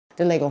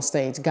The Lagos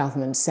state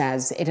government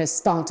says it has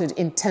started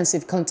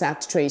intensive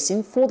contact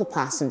tracing for the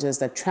passengers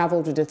that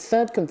travelled with the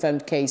third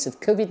confirmed case of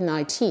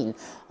COVID-19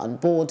 on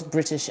board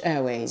British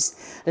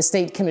Airways. The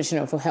State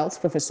Commissioner for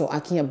Health, Professor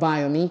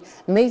Abayomi,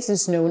 made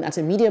this known at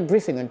a media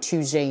briefing on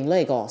Tuesday in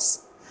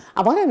Lagos.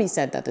 Abayomi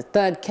said that the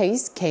third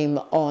case came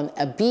on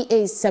a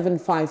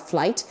BA75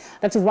 flight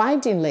that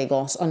arrived in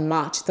Lagos on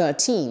March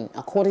 13.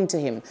 According to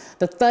him,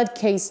 the third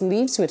case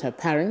lives with her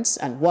parents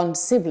and one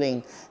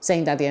sibling,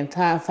 saying that the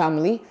entire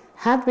family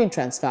had been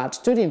transferred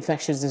to the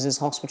infectious disease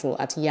hospital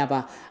at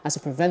Yaba as a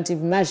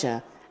preventive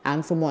measure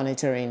and for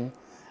monitoring.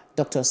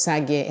 Dr.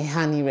 Sage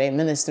Ehanire,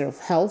 Minister of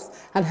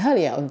Health, had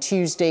earlier on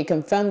Tuesday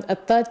confirmed a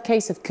third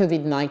case of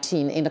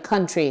COVID-19 in the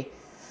country.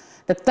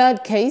 The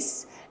third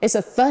case is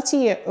a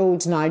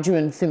 30-year-old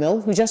Nigerian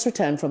female who just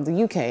returned from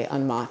the UK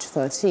on March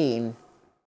 13.